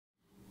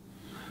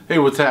Hey,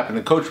 what's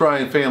happening? Coach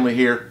Ryan family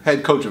here,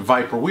 head coach at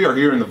Viper. We are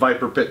here in the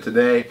Viper pit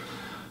today.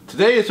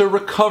 Today is a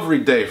recovery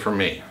day for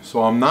me,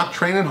 so I'm not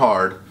training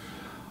hard.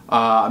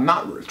 I'm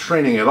not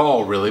training at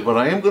all really, but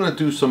I am going to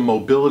do some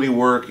mobility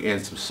work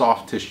and some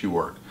soft tissue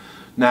work.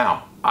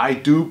 Now, I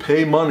do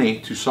pay money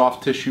to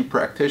soft tissue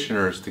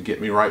practitioners to get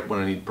me right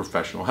when I need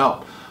professional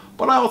help,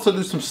 but I also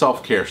do some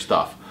self-care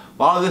stuff.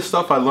 A lot of this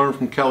stuff I learned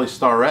from Kelly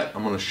Starrett.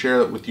 I'm going to share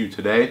that with you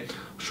today.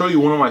 I'll show you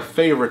one of my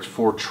favorites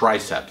for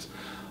triceps.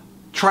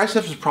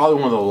 Triceps is probably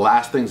one of the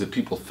last things that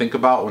people think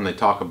about when they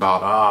talk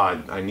about,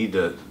 I need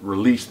to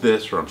release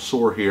this, or I'm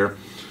sore here.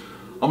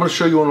 I'm going to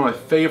show you one of my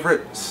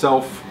favorite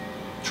self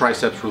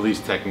triceps release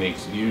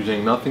techniques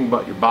using nothing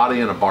but your body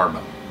and a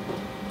barbell.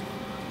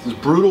 This is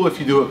brutal if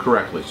you do it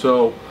correctly.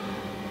 So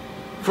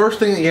first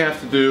thing that you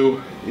have to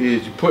do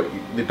is you put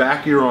the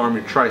back of your arm,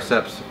 your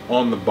triceps,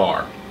 on the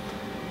bar.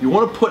 You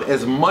want to put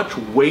as much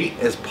weight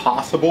as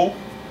possible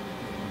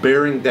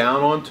bearing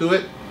down onto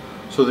it,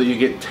 so that you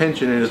get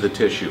tension into the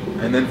tissue.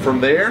 And then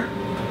from there,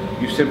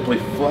 you simply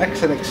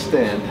flex and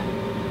extend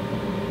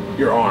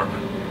your arm.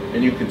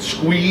 And you can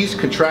squeeze,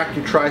 contract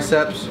your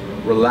triceps,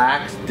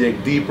 relax,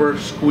 dig deeper,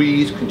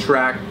 squeeze,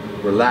 contract,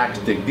 relax,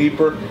 dig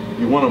deeper.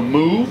 You want to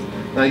move.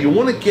 Now you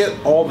want to get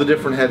all the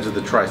different heads of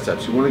the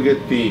triceps. You want to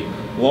get the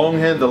long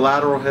head, the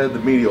lateral head, the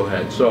medial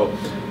head. So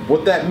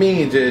what that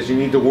means is you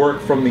need to work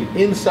from the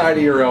inside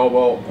of your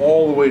elbow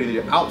all the way to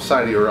the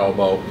outside of your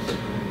elbow.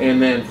 And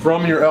then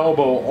from your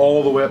elbow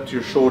all the way up to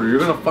your shoulder. You're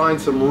going to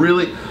find some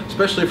really,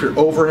 especially if your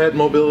overhead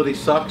mobility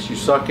sucks, you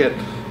suck at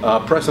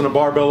pressing a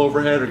barbell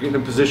overhead or getting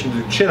in position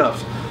to do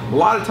chin-ups. A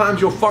lot of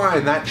times you'll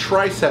find that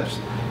triceps,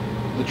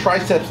 the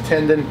triceps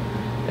tendon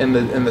and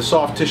the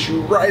soft tissue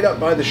right up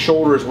by the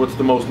shoulder is what's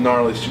the most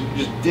gnarly. So you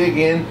just dig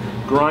in,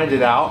 grind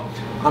it out.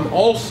 I'm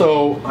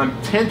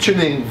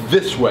tensioning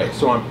this way,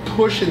 so I'm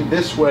pushing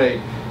this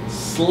way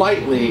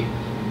slightly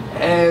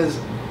as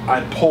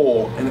I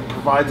pull, and it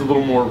provides a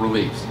little more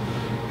release.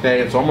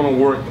 Okay, so I'm going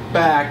to work the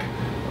back,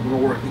 I'm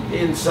going to work the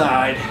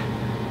inside,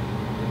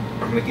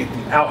 I'm going to get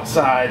the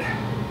outside,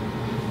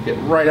 get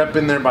right up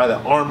in there by the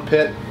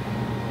armpit.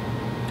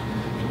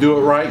 If you do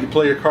it right, you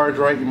play your cards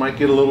right, you might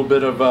get a little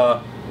bit of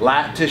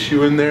lat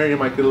tissue in there, you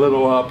might get a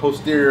little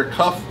posterior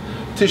cuff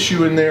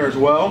tissue in there as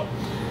well.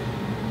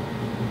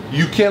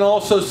 You can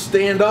also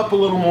stand up a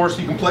little more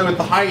so you can play with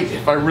the height.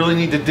 If I really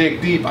need to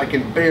dig deep, I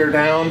can bear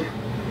down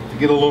to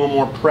get a little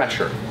more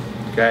pressure.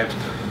 Okay,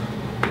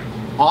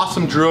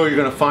 awesome drill. You're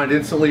going to find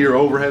instantly your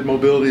overhead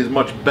mobility is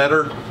much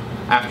better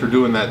after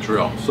doing that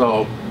drill.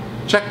 So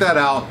check that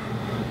out,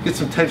 get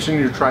some tension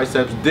in your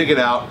triceps, dig it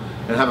out,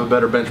 and have a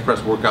better bench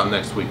press workout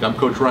next week. I'm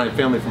Coach Ryan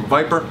Family from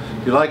Viper.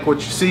 If you like what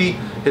you see,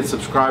 hit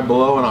subscribe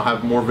below and I'll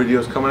have more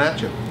videos coming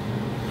at you.